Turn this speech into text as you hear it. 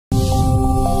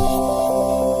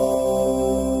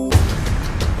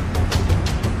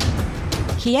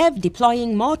Kiev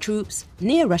deploying more troops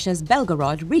near Russia's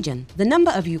Belgorod region. The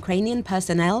number of Ukrainian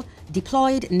personnel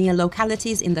deployed near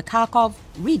localities in the Kharkiv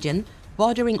region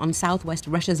bordering on southwest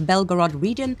Russia's Belgorod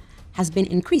region has been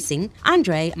increasing.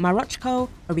 Andrei Marochko,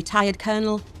 a retired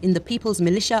colonel in the People's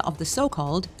Militia of the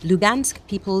so-called Lugansk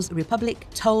People's Republic,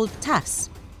 told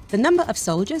TASS. The number of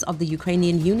soldiers of the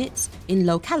Ukrainian units in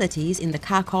localities in the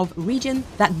Kharkiv region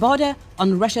that border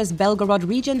on Russia's Belgorod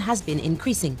region has been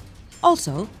increasing.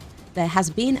 Also, there has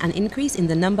been an increase in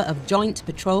the number of joint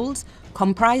patrols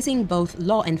comprising both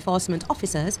law enforcement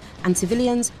officers and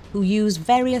civilians who use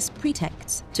various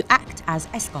pretexts to act as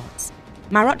escorts.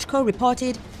 Marochko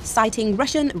reported, citing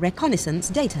Russian reconnaissance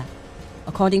data.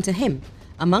 According to him,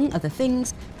 among other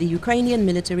things, the Ukrainian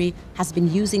military has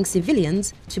been using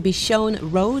civilians to be shown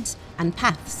roads and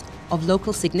paths of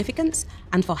local significance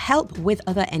and for help with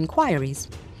other enquiries.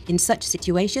 In such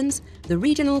situations, the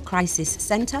Regional Crisis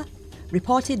Center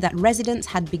reported that residents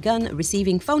had begun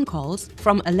receiving phone calls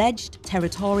from alleged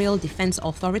territorial defense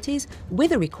authorities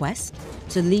with a request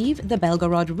to leave the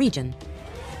Belgorod region.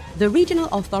 The regional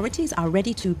authorities are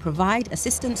ready to provide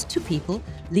assistance to people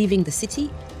leaving the city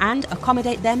and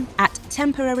accommodate them at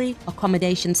temporary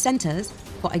accommodation centers,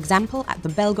 for example at the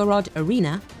Belgorod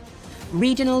Arena,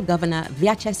 Regional Governor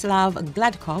Vyacheslav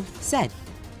Gladkov said.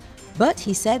 But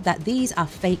he said that these are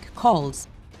fake calls.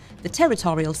 The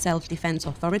territorial self-defense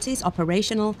authorities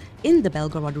operational in the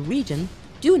Belgorod region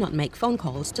do not make phone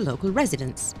calls to local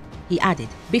residents, he added.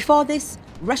 Before this,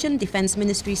 Russian Defense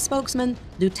Ministry spokesman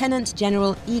Lieutenant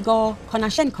General Igor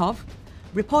Konashenkov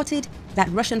reported that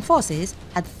Russian forces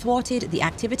had thwarted the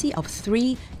activity of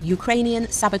 3 Ukrainian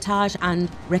sabotage and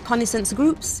reconnaissance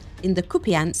groups in the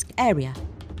Kupiansk area.